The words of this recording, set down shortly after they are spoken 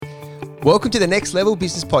Welcome to the Next Level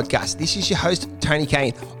Business Podcast. This is your host, Tony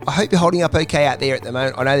Kane. I hope you're holding up okay out there at the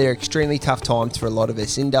moment. I know they're extremely tough times for a lot of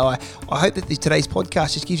us, and I hope that today's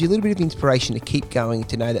podcast just gives you a little bit of inspiration to keep going,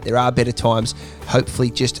 to know that there are better times,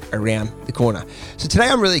 hopefully just around the corner. So today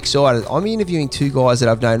I'm really excited. I'm interviewing two guys that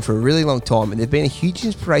I've known for a really long time, and they've been a huge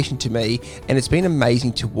inspiration to me, and it's been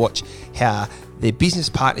amazing to watch how their business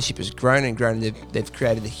partnership has grown and grown. They've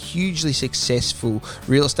created a hugely successful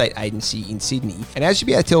real estate agency in Sydney. And as you'll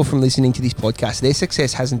be able to tell from listening to this podcast, their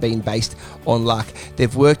success hasn't been based on luck.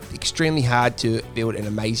 They've worked extremely hard to build an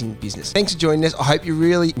amazing business. Thanks for joining us. I hope you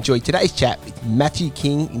really enjoyed today's chat with Matthew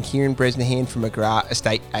King and Kieran Bresnahan from McGrath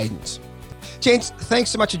Estate Agents. Gents, thanks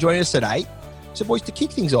so much for joining us today. So boys, to kick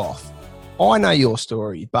things off, I know your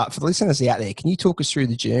story, but for the listeners out there, can you talk us through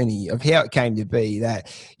the journey of how it came to be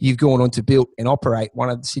that you've gone on to build and operate one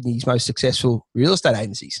of Sydney's most successful real estate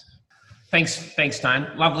agencies? Thanks, Tone.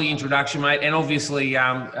 Lovely introduction, mate. And obviously,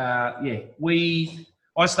 I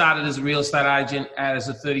started as a real estate agent as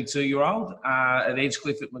a 32-year-old at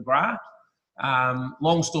Edgecliff at McGrath.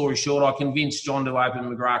 Long story short, I convinced John to open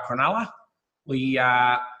McGrath Cronulla.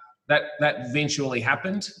 That eventually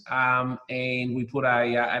happened, and we put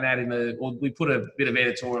an ad we put a bit of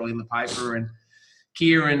editorial in the paper, and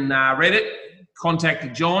Kieran read it,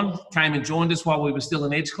 contacted John, came and joined us while we were still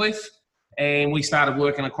in Edgecliff, and we started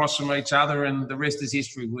working across from each other, and the rest is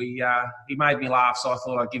history. He made me laugh, so I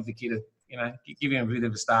thought I'd give the kid give him a bit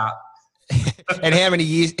of a start. And how many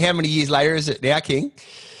years later is it now, King?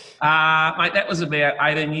 Mate, that was about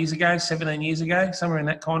 18 years ago, 17 years ago, somewhere in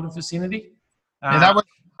that kind of vicinity. That was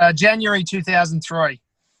January 2003.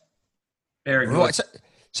 Very good. Right.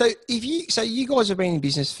 So you guys have been in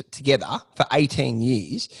business together for 18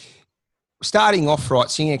 years, starting off right,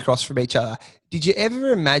 sitting across from each other. Did you ever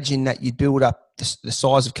imagine that you'd build up the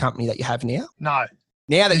size of company that you have now? No.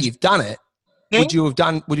 Now that you've done it, would you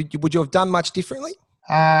have done much differently?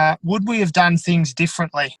 Would we have done things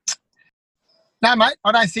differently? No, mate,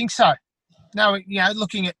 I don't think so. No,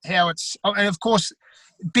 looking at how it's, and of course,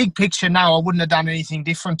 big picture, no, I wouldn't have done anything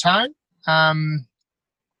different, Tone.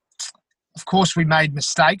 Of course, we made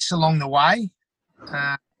mistakes along the way,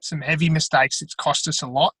 some heavy mistakes. It's cost us a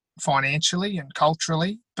lot financially and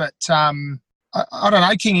culturally. But I don't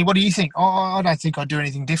know, Kingy, what do you think? I don't think I'd do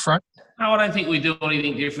anything different. No, I don't think we do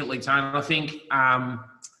anything differently, Tone. I think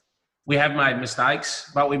we have made mistakes,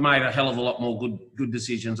 but we've made a hell of a lot more good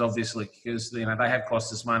decisions, obviously, because they have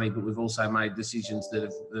cost us money, but we've also made decisions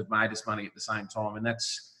that have made us money at the same time. And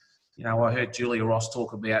that's, I heard Julia Ross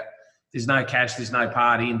talk about there's no cash, there's no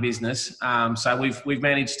party in business. So we've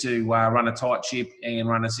managed to run a tight ship and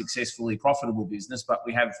run a successfully profitable business, but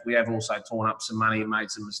we have also torn up some money and made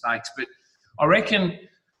some mistakes. But I reckon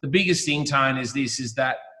the biggest thing, Tone, is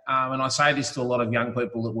that, and I say this to a lot of young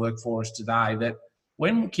people that work for us today, that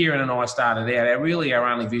when Kieran and I started out, our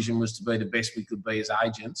only vision was to be the best we could be as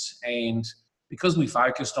agents. And because we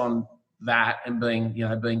focused on that and being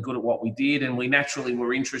good at what we did, and we naturally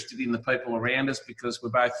were interested in the people around us because we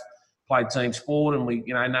both played team sport and we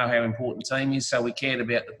know how important team is, so we cared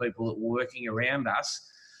about the people that were working around us.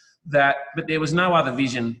 But there was no other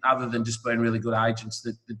vision other than just being really good agents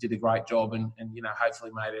that did a great job and hopefully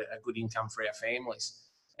made a good income for our families.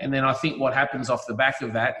 And then I think what happens off the back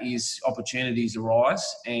of that is opportunities arise.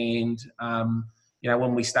 And,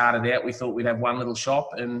 when we started out, we thought we'd have one little shop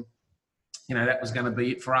and, that was going to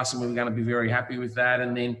be it for us and we were going to be very happy with that.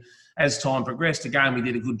 And then as time progressed, again, we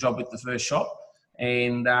did a good job with the first shop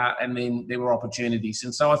and then there were opportunities.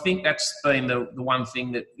 And so I think that's been the one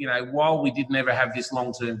thing that, while we didn't ever have this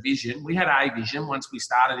long-term vision, we had a vision once we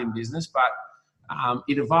started in business, but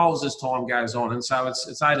it evolves as time goes on. And so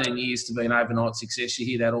it's 18 years to be an overnight success. You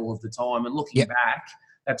hear that all of the time. And looking back,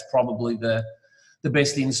 that's probably the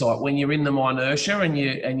best insight. When you're in the inertia and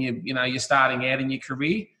you're starting out in your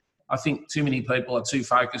career, I think too many people are too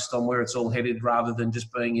focused on where it's all headed rather than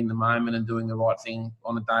just being in the moment and doing the right thing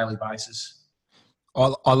on a daily basis.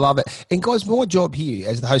 I love it. And guys, my job here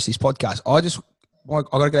as the host of this podcast, I've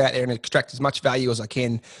got to go out there and extract as much value as I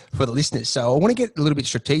can for the listeners. So I want to get a little bit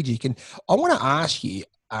strategic. And I want to ask you,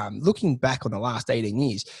 looking back on the last 18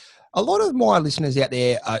 years, a lot of my listeners out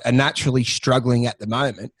there are naturally struggling at the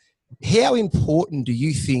moment. How important do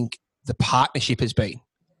you think the partnership has been?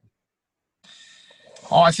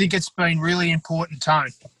 I think it's been really important, Tone,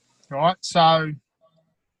 right? So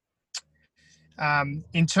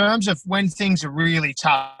in terms of when things are really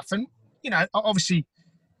tough, and, obviously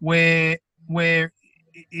we're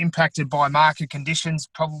impacted by market conditions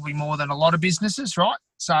probably more than a lot of businesses, right?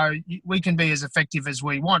 So we can be as effective as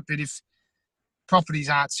we want, but if properties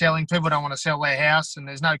aren't selling, people don't want to sell their house and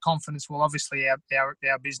there's no confidence, well, obviously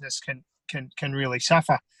our business can really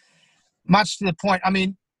suffer. Much to the point, I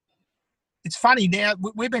mean, it's funny now,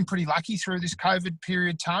 we've been pretty lucky through this COVID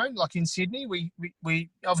period, Tone. Like in Sydney, we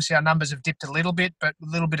obviously our numbers have dipped a little bit, but a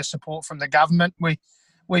little bit of support from the government.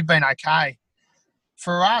 We've been okay.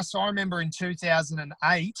 For us, I remember in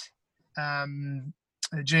 2008, the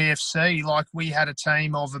GFC, like we had a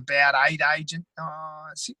team of about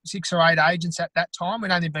 6 or 8 agents at that time.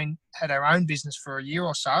 We'd only had our own business for a year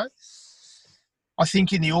or so. I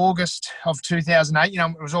think in the August of 2008,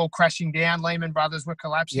 it was all crashing down. Lehman Brothers were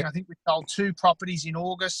collapsing. Yep. I think we sold 2 properties in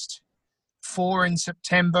August, 4 in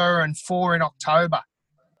September and 4 in October.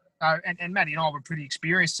 And Matty and I were pretty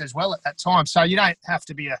experienced as well at that time. So you don't have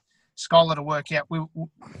to be a scholar to work out. We were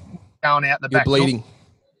going out the back door. You're bleeding.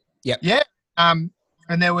 Yep. Yeah.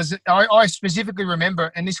 And there was, I specifically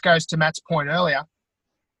remember, and this goes to Matt's point earlier,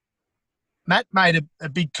 Matt made a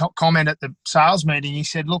big comment at the sales meeting. He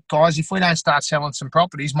said, look, guys, if we don't start selling some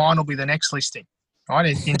properties, mine will be the next listing,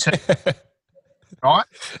 right? Right?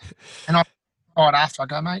 And right after, I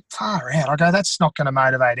go, mate, far out. I go, that's not going to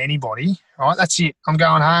motivate anybody, right? That's it. I'm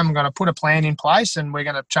going home. I'm going to put a plan in place and we're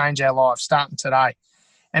going to change our lives starting today.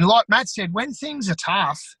 And like Matt said, when things are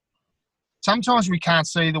tough, sometimes we can't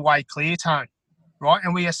see the way clear, Tone, right?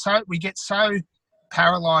 And we get so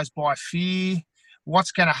paralysed by fear.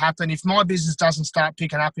 What's going to happen if my business doesn't start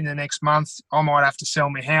picking up in the next month? I might have to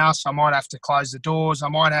sell my house. I might have to close the doors. I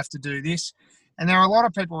might have to do this. And there are a lot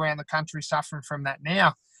of people around the country suffering from that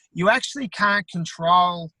now. You actually can't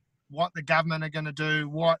control what the government are going to do,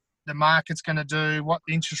 what the market's going to do, what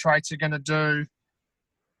the interest rates are going to do.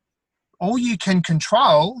 All you can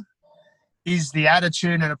control is the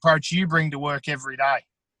attitude and approach you bring to work every day,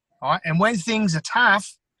 right? And when things are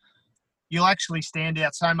tough, you'll actually stand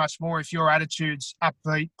out so much more if your attitude's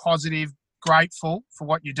upbeat, positive, grateful for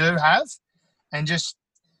what you do have, and just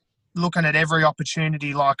looking at every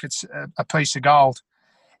opportunity like it's a piece of gold.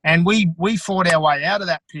 And we fought our way out of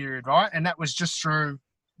that period, right? And that was just through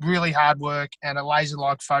really hard work and a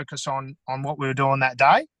laser-like focus on what we were doing that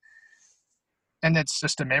day. And that's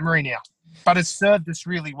just a memory now. But it's served us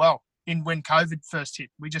really well. When COVID first hit,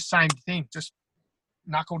 we just same thing, just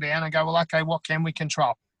knuckle down and go, well, okay, what can we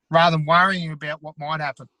control? Rather than worrying about what might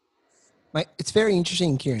happen. Mate, it's very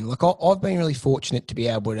interesting, Kieran. Like I've been really fortunate to be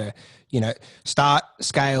able to, start,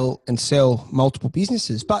 scale and sell multiple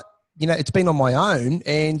businesses. But, it's been on my own.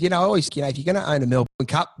 And, I always, if you're going to own a Melbourne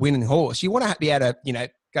Cup winning horse, you want to be able to,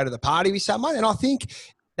 go to the party with someone. And I think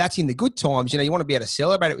that's in the good times. You want to be able to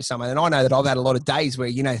celebrate it with someone. And I know that I've had a lot of days where,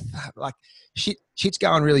 like shit's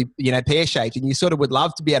going really, pear-shaped, and you sort of would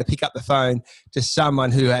love to be able to pick up the phone to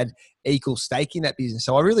someone who had equal stake in that business.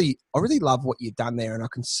 So I really love what you've done there, and I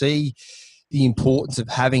can see the importance of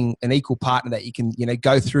having an equal partner that you can,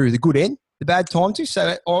 go through the good and the bad time too.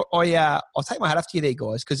 So I'll take my hat off to you there,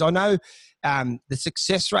 guys, because I know the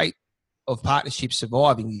success rate of partnerships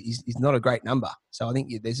surviving is not a great number. So I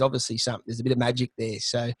think there's obviously there's a bit of magic there.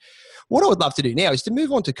 So what I would love to do now is to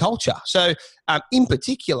move on to culture. So in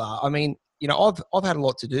particular, I mean, I've had a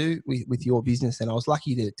lot to do with your business, and I was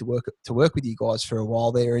lucky to work with you guys for a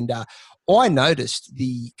while there. And I noticed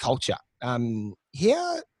the culture. How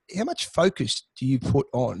much focus do you put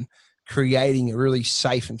on creating a really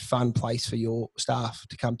safe and fun place for your staff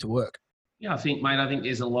to come to work? Yeah, I think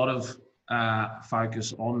there's a lot of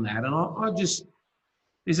focus on that. And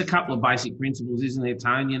there's a couple of basic principles, isn't there,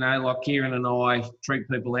 Tone? Like Kieran and I treat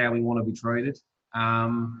people how we want to be treated.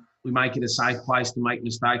 We make it a safe place to make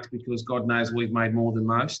mistakes because God knows we've made more than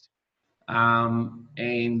most. And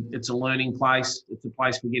it's a learning place. It's a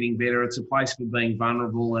place for getting better. It's a place for being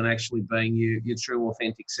vulnerable and actually being your true,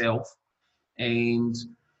 authentic self. And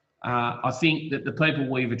I think that the people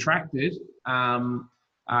we've attracted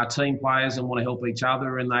are team players and want to help each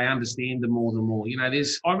other, and they understand them more than more.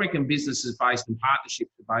 I reckon businesses based in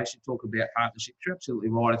partnerships are based. You talk about partnerships, you're absolutely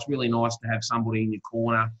right. It's really nice to have somebody in your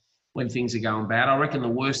corner when things are going bad. I reckon the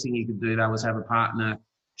worst thing you could do, though, is have a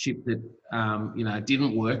partnership that,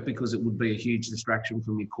 didn't work, because it would be a huge distraction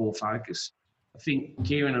from your core focus. I think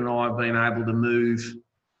Kieran and I have been able to move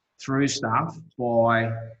through stuff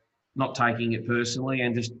by not taking it personally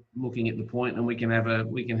and just looking at the point, and we can have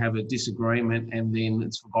a disagreement and then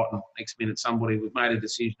it's forgotten. Next minute, we've made a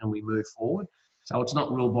decision and we move forward. So it's not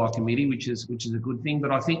ruled by committee, which is a good thing.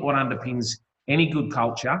 But I think what underpins any good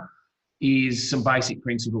culture is some basic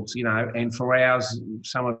principles, and for ours,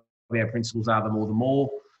 some of our principles are the more.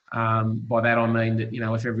 By that I mean that,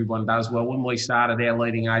 if everyone does well, when we started, our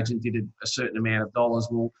leading agent did a certain amount of dollars.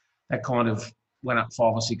 Well, that kind of went up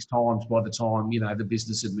 5 or 6 times by the time, the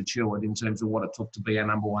business had matured in terms of what it took to be our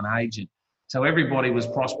number one agent. So everybody was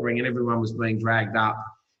prospering and everyone was being dragged up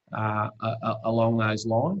along those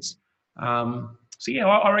lines. So yeah,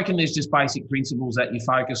 I reckon there's just basic principles that you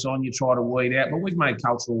focus on, you try to weed out. But we've made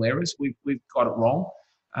cultural errors. We've got it wrong.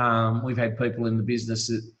 We've had people in the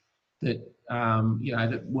business that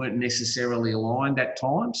that weren't necessarily aligned at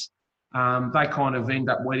times. They kind of end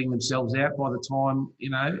up weeding themselves out by the time,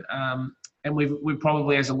 and we've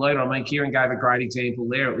probably, as a leader, I mean, Kieran gave a great example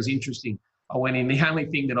there. It was interesting. I went in, the only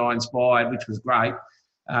thing that I inspired, which was great,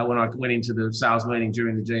 when I went into the sales meeting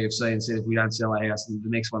during the GFC and said, if we don't sell a house, the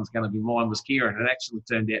next one's going to be mine, was Kieran. It actually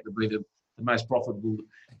turned out to be the most profitable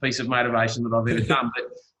piece of motivation that I've ever done. But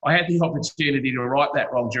I had the opportunity to right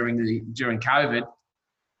that wrong during COVID,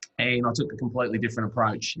 and I took a completely different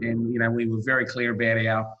approach. And, we were very clear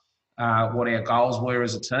about what our goals were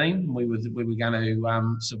as a team. We were going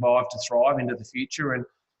to survive to thrive into the future, and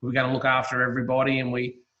we were going to look after everybody, and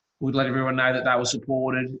we'd let everyone know that they were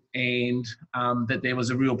supported, and that there was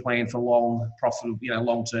a real plan for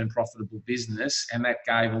long-term profitable business. And that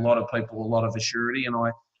gave a lot of people a lot of assurity. And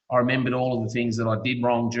I remembered all of the things that I did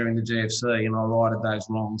wrong during the GFC, and I righted those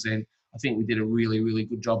wrongs. And I think we did a really, really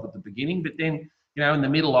good job at the beginning. But then, in the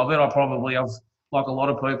middle of it, I've, like a lot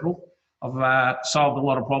of people, I've solved a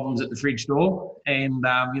lot of problems at the fridge door, and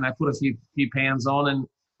put a few pounds on,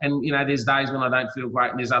 and there's days when I don't feel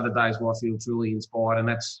great, and there's other days where I feel truly inspired, and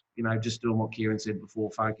that's just doing what Kieran said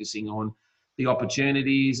before, focusing on the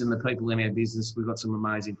opportunities and the people in our business. We've got some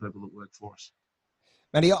amazing people that work for us.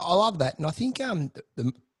 Matty, I love that, and I think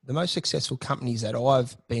the most successful companies that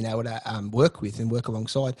I've been able to work with and work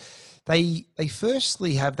alongside, they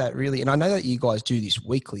firstly have that really, and I know that you guys do this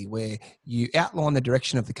weekly, where you outline the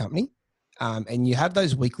direction of the company, and you have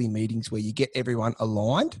those weekly meetings where you get everyone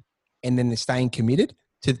aligned, and then they're staying committed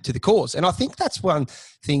to the cause. And I think that's one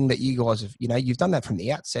thing that you guys have, you've done that from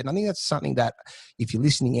the outset. And I think that's something that, if you're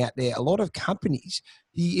listening out there, a lot of companies,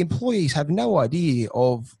 the employees have no idea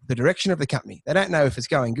of the direction of the company. They don't know if it's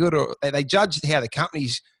going good, or they judge how the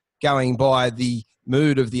company's going by the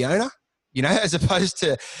mood of the owner, as opposed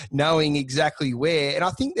to knowing exactly where. And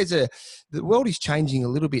I think the world is changing a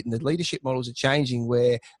little bit, and the leadership models are changing,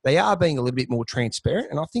 where they are being a little bit more transparent.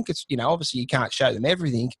 And I think it's, obviously you can't show them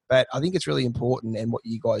everything, but I think it's really important, and what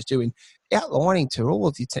you guys do in outlining to all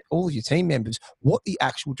of your team members what the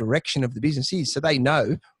actual direction of the business is, so they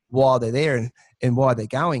know why they're there and why they're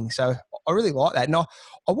going. So I really like that. And I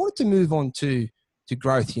wanted to move on to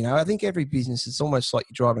growth. I think every business, it's almost like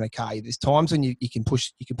you're driving a car. There's times when you can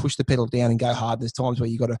push the pedal down and go hard. There's times where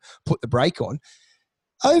you got to put the brake on.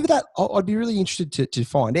 Over that, I'd be really interested to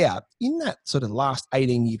find out, in that sort of last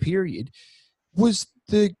 18-year period, was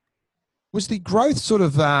the growth sort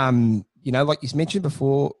of like you mentioned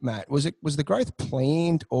before, Matt, was the growth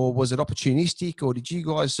planned, or was it opportunistic, or did you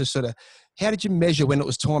guys just how did you measure when it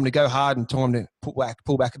was time to go hard and time to pull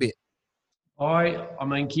back a bit? I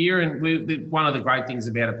mean, Kieran, one of the great things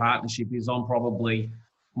about a partnership is I'm probably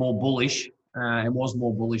more bullish, and was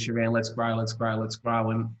more bullish around let's grow.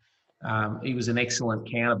 And he was an excellent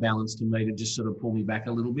counterbalance to me to just sort of pull me back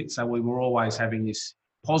a little bit. So we were always having this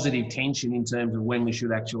positive tension in terms of when we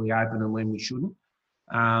should actually open and when we shouldn't.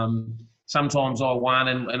 Sometimes I won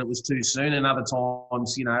and it was too soon, and other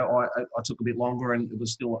times, I took a bit longer and it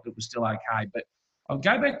was still okay. But I'll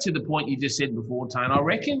go back to the point you just said before, Tone. I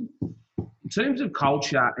reckon, in terms of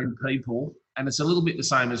culture and people, and it's a little bit the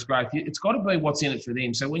same as growth, it's got to be what's in it for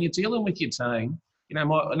them. So when you're dealing with your team,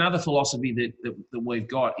 another philosophy that we've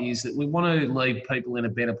got is that we want to leave people in a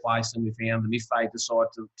better place than we found them if they decide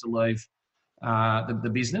to leave the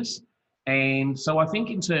business. And so I think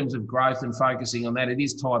in terms of growth and focusing on that, it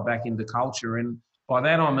is tied back into culture. And by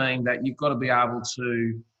that I mean that you've got to be able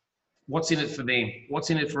to, what's in it for them? What's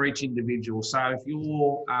in it for each individual? So if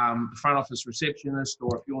you're the front office receptionist,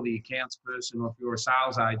 or if you're the accounts person, or if you're a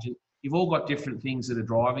sales agent, you've all got different things that are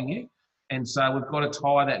driving you. And so we've got to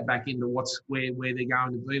tie that back into where they're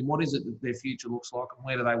going to be, and what is it that their future looks like, and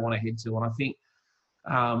where do they want to head to. And I think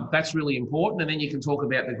that's really important. And then you can talk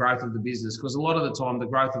about the growth of the business, because a lot of the time the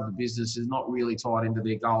growth of the business is not really tied into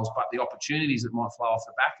their goals, but the opportunities that might flow off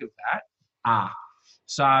the back of that are.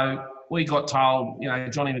 So we got told,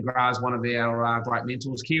 Johnny McGrath is one of our great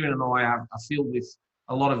mentors. Kieran and I are filled with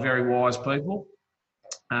a lot of very wise people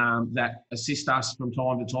that assist us from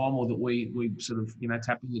time to time, or that we sort of,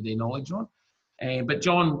 tap into their knowledge on. But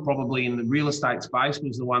John, probably in the real estate space,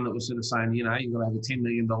 was the one that was sort of saying, you've got to have a $10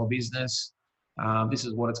 million business. This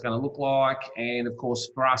is what it's going to look like. And of course,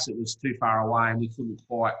 for us, it was too far away and we couldn't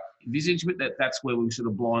quite envisage it. That's where we sort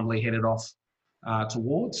of blindly headed off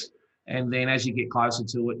towards. And then as you get closer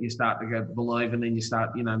to it, you start to go believe, and then you start,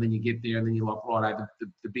 then you get there, and then you're like, right,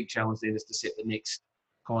 the big challenge then is to set the next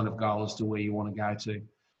kind of goal as to where you want to go to.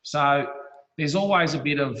 So there's always a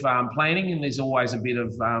bit of planning, and there's always a bit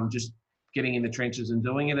of just getting in the trenches and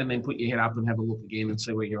doing it, and then put your head up and have a look again and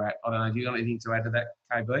see where you're at. I don't know. Have you got anything to add to that,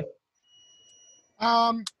 KB?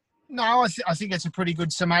 No, I think it's a pretty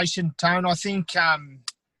good summation, Tone. I think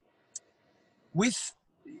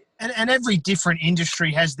and every different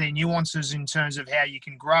industry has their nuances in terms of how you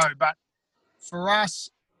can grow. But for us,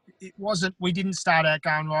 we didn't start out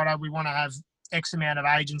going, right, we want to have X amount of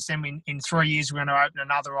agents. Then in 3 years, we're going to open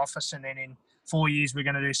another office. And then in 4 years, we're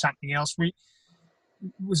going to do something else. It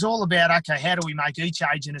was all about, okay, how do we make each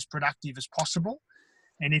agent as productive as possible?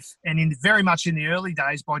 And very much in the early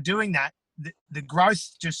days, by doing that, the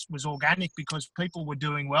growth just was organic because people were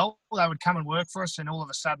doing well. They would come and work for us, and all of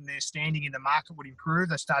a sudden their standing in the market would improve.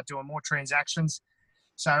 They start doing more transactions.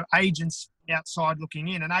 So agents outside looking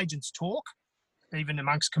in, and agents talk, even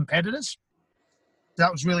amongst competitors.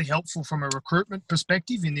 That was really helpful from a recruitment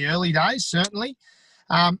perspective in the early days, certainly.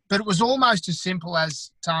 But it was almost as simple as,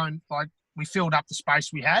 Tone, like we filled up the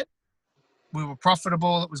space we had. We were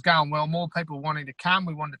profitable. It was going well. More people wanting to come.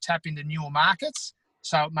 We wanted to tap into newer markets.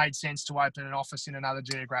 So it made sense to open an office in another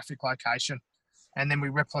geographic location. And then we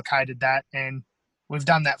replicated that, and we've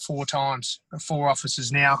done that 4 times, 4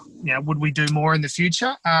 offices now. You know, would we do more in the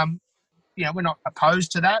future? We're not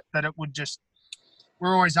opposed to that, but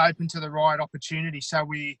we're always open to the right opportunity. So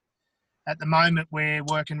at the moment, we're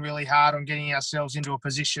working really hard on getting ourselves into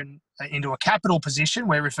a capital position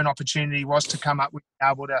where if an opportunity was to come up, we'd be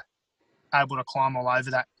able to climb all over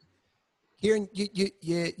that. Kieran,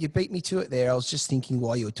 you beat me to it there. I was just thinking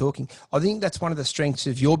while you were talking. I think that's one of the strengths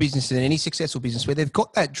of your business and any successful business where they've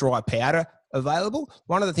got that dry powder available.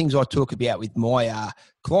 One of the things I talk about with my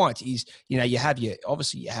clients is, you have your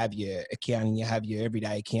accounting, you have your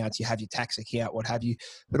everyday accounts, you have your tax account, what have you.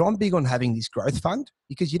 But I'm big on having this growth fund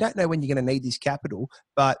because you don't know when you're going to need this capital.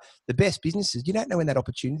 But the best businesses, you don't know when that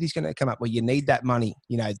opportunity is going to come up where you need that money,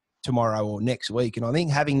 tomorrow or next week. And I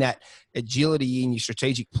think having that agility in your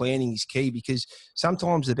strategic planning is key because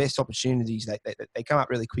sometimes the best opportunities, they come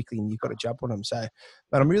up really quickly and you've got to jump on them. So,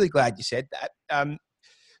 but I'm really glad you said that.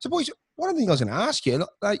 So boys, one of the things I was going to ask you,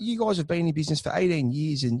 you guys have been in business for 18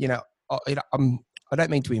 years and, I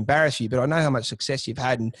don't mean to embarrass you, but I know how much success you've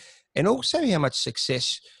had and also how much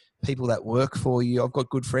success people that work for you. I've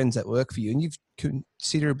got good friends that work for you and you've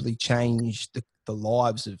considerably changed the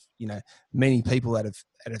lives of, many people that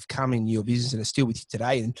have come in your business and are still with you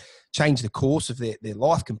today and changed the course of their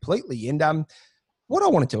life completely. And what I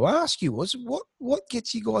wanted to ask you was what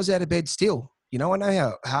gets you guys out of bed still? I know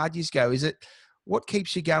how hard you go. Is it what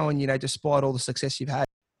keeps you going, despite all the success you've had?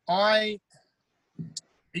 It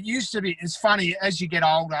used to be, it's funny, as you get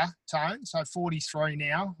older, Tone, so 43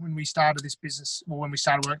 now, when we started this business, or when we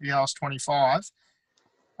started working, I was 25.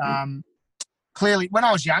 Clearly, when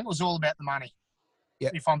I was young, it was all about the money.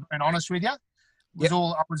 Yep. If I'm being honest with you.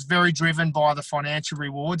 I was very driven by the financial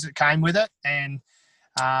rewards that came with it. And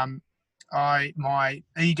my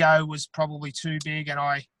ego was probably too big and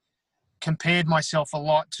I compared myself a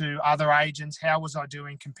lot to other agents. How was I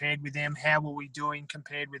doing compared with them? How were we doing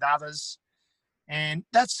compared with others? And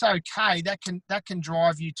that's okay. That can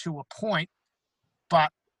drive you to a point,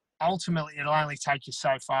 but ultimately it'll only take you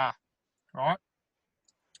so far, right?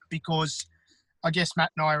 Because I guess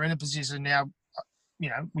Matt and I are in a position now,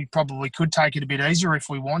 we probably could take it a bit easier if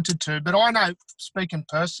we wanted to. But I know, speaking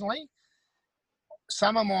personally,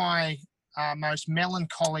 some of my most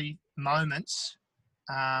melancholy moments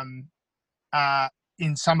are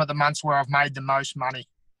in some of the months where I've made the most money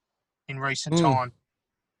in recent time.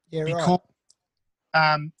 Yeah, because,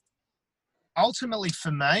 ultimately for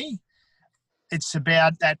me, it's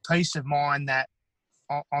about that peace of mind that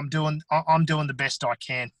I'm doing the best I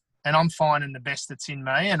can. And I'm finding the best that's in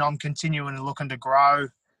me and I'm continuing to looking to grow,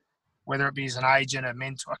 whether it be as an agent, a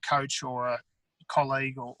mentor, a coach or a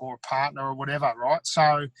colleague or a partner or whatever, right?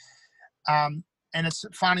 So, and it's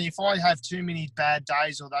funny, if I have too many bad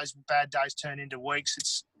days or those bad days turn into weeks,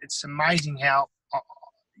 it's amazing how,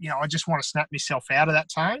 I just want to snap myself out of that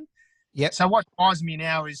tone. Yeah. So what drives me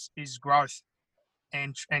now is growth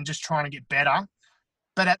and just trying to get better.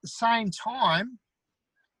 But at the same time,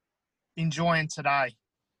 enjoying today.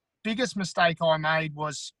 Biggest mistake I made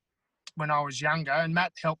was when I was younger, and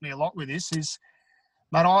Matt helped me a lot with this,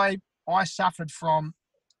 but I suffered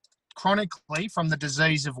chronically from the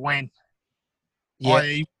disease of when.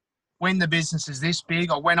 I.e., when the business is this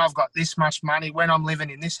big or when I've got this much money, when I'm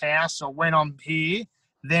living in this house or when I'm here,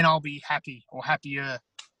 then I'll be happy or happier.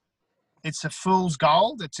 It's a fool's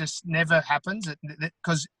gold. It just never happens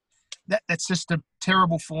because that's just a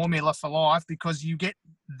terrible formula for life because you get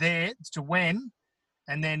there to when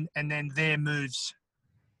and then there moves,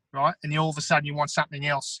 right? And all of a sudden you want something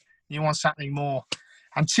else. You want something more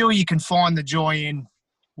until you can find the joy in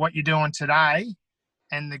what you're doing today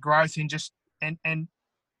and the growth in just, and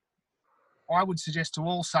I would suggest to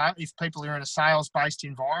also, if people are in a sales-based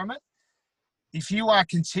environment, if you are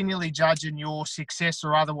continually judging your success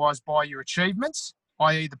or otherwise by your achievements,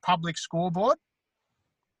 i.e. the public scoreboard,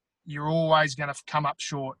 you're always going to come up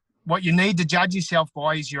short. What you need to judge yourself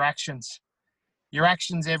by is your actions. Your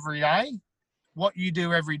actions every day, what you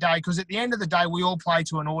do every day, because at the end of the day, we all play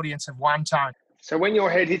to an audience of one tone. So when your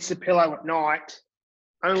head hits the pillow at night,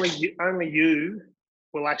 only you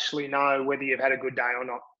will actually know whether you've had a good day or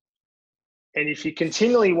not. And if you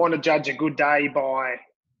continually want to judge a good day by,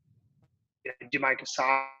 did you make a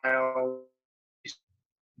sale?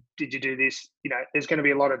 Did you do this? There's going to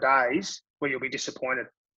be a lot of days where you'll be disappointed.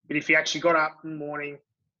 But if you actually got up in the morning,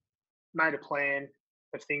 made a plan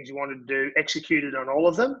of things you wanted to do, executed on all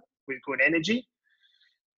of them with good energy,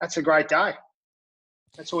 that's a great day.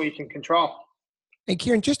 That's all you can control. And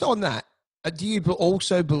Kieran, just on that, do you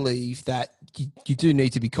also believe that you do need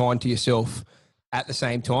to be kind to yourself at the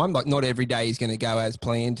same time? Like not every day is going to go as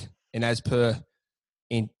planned and as per,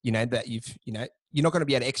 that you're not going to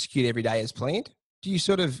be able to execute every day as planned. Do you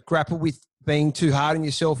sort of grapple with being too hard on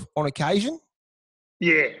yourself on occasion?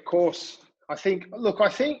 Yeah, of course. I think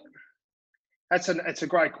it's a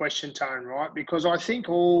great question, Tone, right? Because I think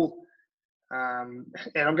all, and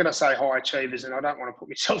I'm going to say high achievers, and I don't want to put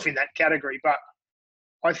myself in that category, but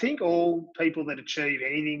I think all people that achieve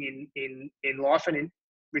anything in life and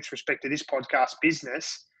with respect to this podcast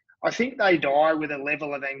business, I think they die with a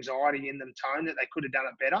level of anxiety in them, Tone, that they could have done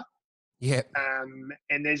it better. Yeah.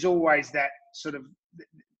 And there's always that sort of,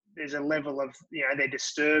 there's a level of, they're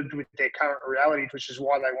disturbed with their current reality, which is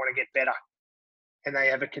why they want to get better. And they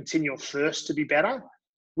have a continual thirst to be better,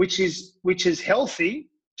 which is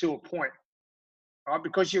healthy to a point, right?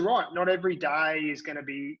 Because you're right, not every day is going to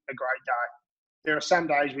be a great day. There are some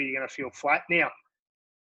days where you're going to feel flat. Now,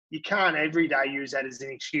 you can't every day use that as an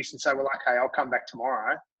excuse and say, well, okay, I'll come back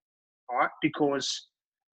tomorrow, right? Because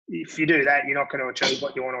if you do that, you're not going to achieve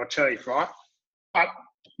what you want to achieve, right? But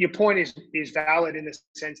your point is valid in the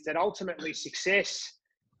sense that ultimately success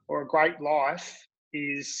or a great life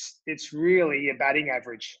it's really a batting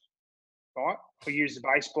average, right? If we use the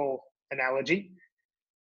baseball analogy,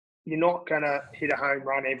 you're not going to hit a home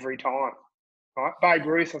run every time, right? Babe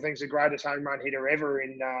Ruth, I think, is the greatest home run hitter ever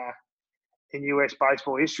in US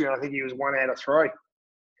baseball history. And I think he was 1 out of 3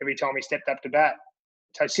 every time he stepped up to bat.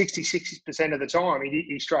 So 66% of the time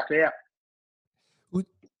he struck out. Well,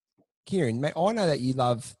 Kieran, mate, I know that you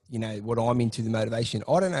love, what I'm into, the motivation.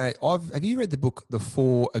 I don't know. Have you read the book, The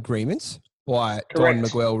 4 Agreements by Correct. Don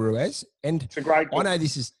Miguel Ruiz? And It's a great book. I know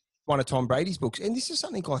this is one of Tom Brady's books, and this is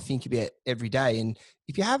something I think about every day. And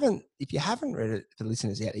if you haven't read it, for the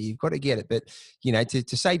listeners out there, you've got to get it. But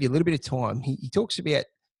to save you a little bit of time, he talks about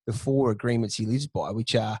the 4 agreements he lives by,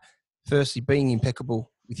 which are firstly being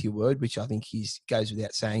impeccable with your word, which I think goes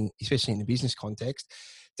without saying, especially in a business context.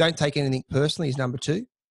 Don't take anything personally is number 2.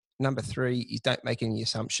 Number 3 is don't make any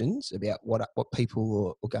assumptions about what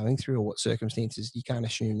people are going through or what circumstances. You can't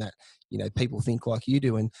assume that, people think like you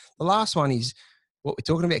do. And the last one is what we're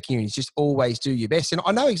talking about, Kieran, is just always do your best. And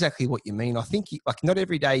I know exactly what you mean. I think not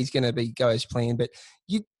every day is going to go as planned, but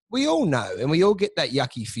we all know and we all get that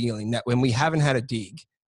yucky feeling that when we haven't had a dig,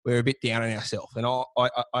 we're a bit down on ourselves. And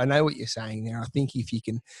I know what you're saying there. I think if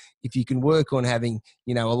you can work on having,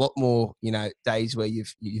 a lot more, days where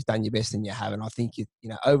you've done your best than you haven't, I think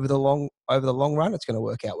over the long run, it's going to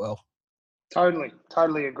work out well. Totally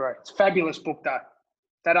agree. It's a fabulous book though.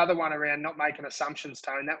 That other one around not making assumptions,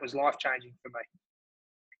 Tone, that was life-changing for me.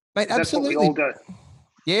 Mate, absolutely. That's what we all do.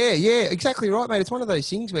 Yeah, exactly right, mate. It's one of those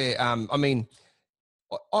things where,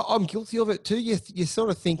 I'm guilty of it too. You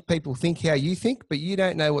sort of think people think how you think, but you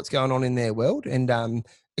don't know what's going on in their world. And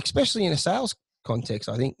especially in a sales context,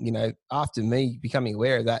 I think, after me becoming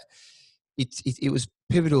aware of that, it was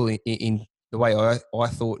pivotal in the way I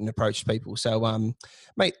thought and approached people. So,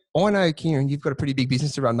 mate, I know, Kieran, you've got a pretty big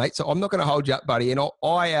business to run, mate. So I'm not going to hold you up, buddy. And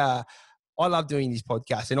I love doing this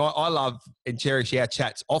podcast, and I love and cherish our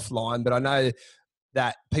chats offline, but I know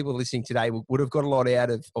that people listening today would have got a lot out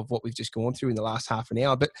of what we've just gone through in the last half an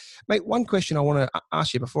hour. But, mate, one question I want to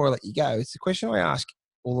ask you before I let you go, it's the question I ask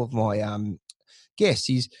all of my guests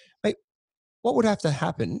is, mate, what would have to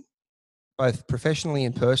happen, both professionally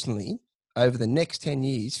and personally, over the next 10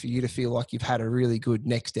 years for you to feel like you've had a really good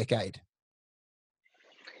next decade?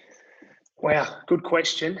 Wow, good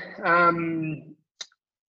question.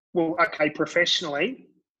 Well, okay, professionally,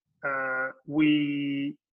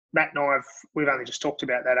 Matt and we've only just talked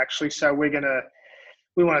about that actually. So we want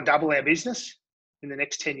to double our business in the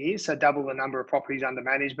next 10 years. So double the number of properties under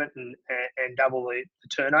management and double the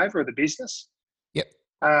turnover of the business. Yep.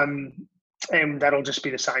 And that'll just be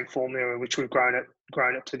the same formula in which we've grown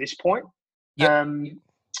it to this point. Yep.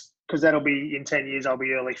 Because that'll be in 10 years, I'll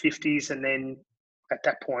be early 50s, and then at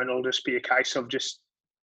that point, it'll just be a case of just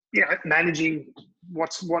managing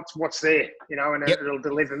what's there, and Yep. it'll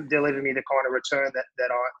deliver me the kind of return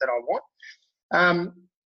that I want.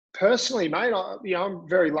 Personally, mate, I'm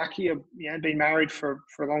very lucky. I've been married for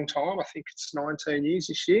a long time. I think it's 19 years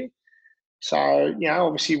this year. So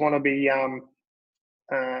obviously want to be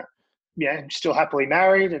still happily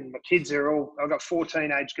married, and my kids I've got 4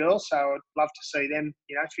 teenage girls, so I'd love to see them,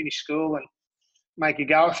 finish school and make a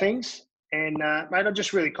go of things. And mate, I'm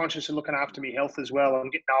just really conscious of looking after my health as well. I'm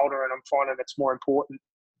getting older, and I'm finding it's more important,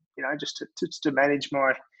 just to manage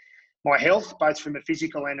my health, both from a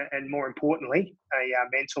physical and more importantly, a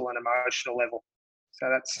mental and emotional level. So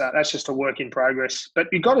that's just a work in progress. But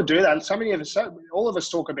you've got to do that. All of us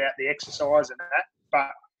talk about the exercise and that,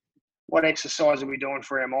 but what exercise are we doing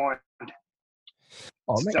for our mind?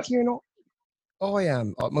 Oh, mate, Kieran,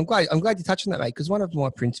 I'm glad you touched on that, mate, because one of my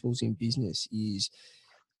principles in business is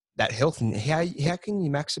that health, and how can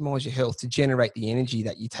you maximize your health to generate the energy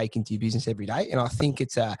that you take into your business every day. And I think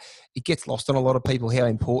it gets lost on a lot of people how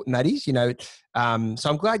important that is, So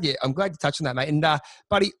I'm glad you touched on that, mate. And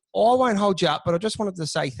buddy, I won't hold you up, but I just wanted to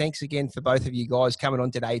say thanks again for both of you guys coming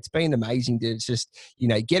on today. It's been amazing to just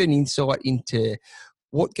get an insight into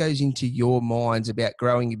what goes into your minds about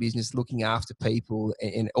growing your business, looking after people,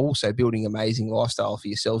 and also building amazing lifestyle for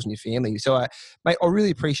yourselves and your family. So, mate, I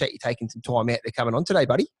really appreciate you taking some time out to coming on today,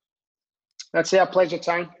 buddy. That's our pleasure,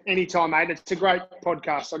 Tone. Anytime, mate. It's a great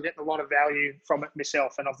podcast. I'm getting a lot of value from it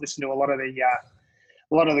myself, and I've listened to a lot of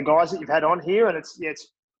the guys that you've had on here, and it's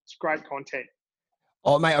great content.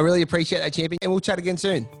 Oh, mate, I really appreciate that, champion, and we'll chat again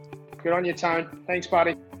soon. Good on you, Tone. Thanks,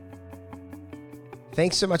 buddy.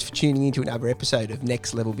 Thanks so much for tuning into another episode of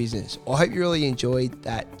Next Level Business. I hope you really enjoyed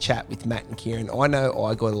that chat with Matt and Kieran. I know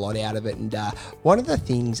I got a lot out of it. And one of the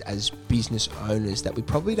things as business owners that we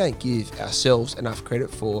probably don't give ourselves enough credit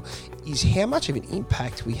for is how much of an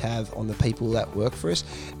impact we have on the people that work for us.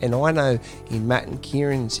 And I know in Matt and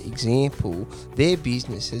Kieran's example, their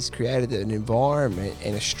business has created an environment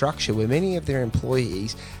and a structure where many of their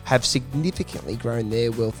employees have significantly grown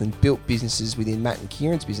their wealth and built businesses within Matt and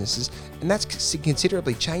Kieran's businesses. And that's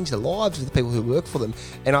considerably changed the lives of the people who work for them.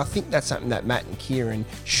 And I think that's something that Matt and Kieran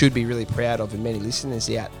should be really proud of, and many listeners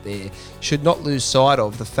out there should not lose sight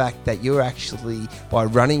of the fact that you're actually, by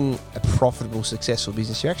running a profitable, successful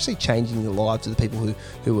business, you're actually changing the lives of the people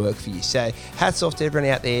who work for you. So hats off to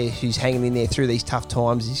everyone out there who's hanging in there through these tough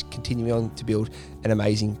times, is continuing on to build an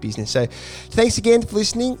amazing business. So thanks again for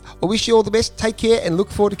listening. I wish you all the best. Take care, and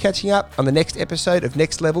look forward to catching up on the next episode of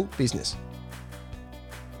Next Level Business.